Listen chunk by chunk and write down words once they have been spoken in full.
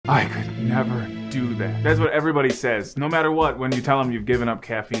never do that. That's what everybody says, no matter what, when you tell them you've given up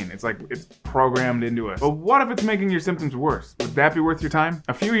caffeine. It's like it's programmed into us. But what if it's making your symptoms worse? Would that be worth your time?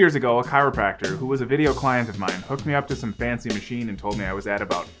 A few years ago, a chiropractor who was a video client of mine hooked me up to some fancy machine and told me I was at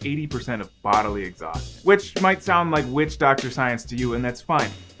about 80% of bodily exhaustion. Which might sound like witch doctor science to you, and that's fine.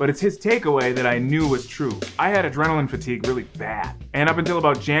 But it's his takeaway that I knew was true. I had adrenaline fatigue really bad. And up until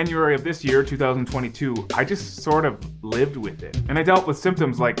about January of this year, 2022, I just sort of lived with it. And I dealt with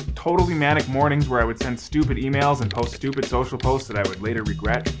symptoms like totally manic mornings where I would send stupid emails and post stupid social posts that I would later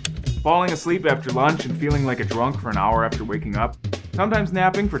regret, falling asleep after lunch and feeling like a drunk for an hour after waking up, sometimes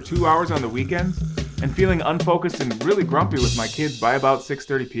napping for 2 hours on the weekends, and feeling unfocused and really grumpy with my kids by about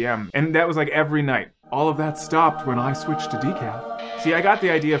 6:30 p.m. And that was like every night. All of that stopped when I switched to decaf. See, I got the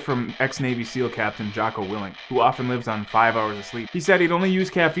idea from ex-Navy SEAL Captain Jocko Willink, who often lives on 5 hours of sleep. He said he'd only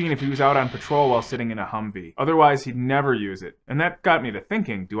use caffeine if he was out on patrol while sitting in a Humvee. Otherwise, he'd never use it. And that got me to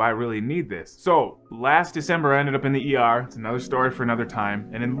thinking, do I really need this? So, last December I ended up in the ER. It's another story for another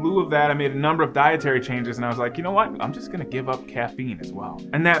time. And in lieu of that, I made a number of dietary changes, and I was like, you know what? I'm just gonna give up caffeine as well.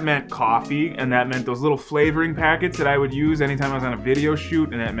 And that meant coffee, and that meant those little flavoring packets that I would use anytime I was on a video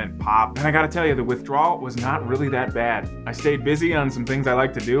shoot, and that meant pop. And I gotta tell you, the withdrawal was not really that bad. I stayed busy on some things I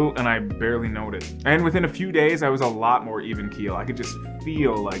like to do, and I barely noticed. And within a few days, I was a lot more even keel. I could just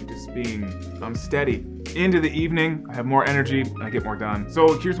feel like just being steady. Into the evening, I have more energy, and I get more done.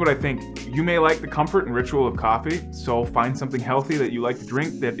 So here's what I think. You may like the comfort and ritual of coffee, so find something healthy that you like to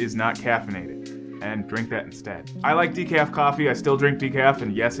drink that is not caffeinated, and drink that instead. I like decaf coffee. I still drink decaf,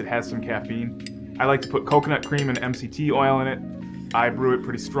 and yes, it has some caffeine. I like to put coconut cream and MCT oil in it. I brew it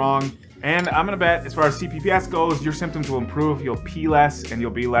pretty strong. And I'm gonna bet, as far as CPPS goes, your symptoms will improve, you'll pee less, and you'll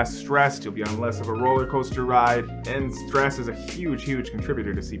be less stressed, you'll be on less of a roller coaster ride, and stress is a huge, huge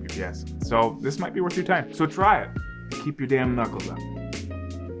contributor to CPPS. So this might be worth your time. So try it. Keep your damn knuckles up.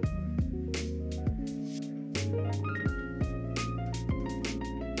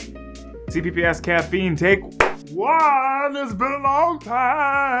 CPPS caffeine, take one. It's been a long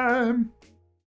time.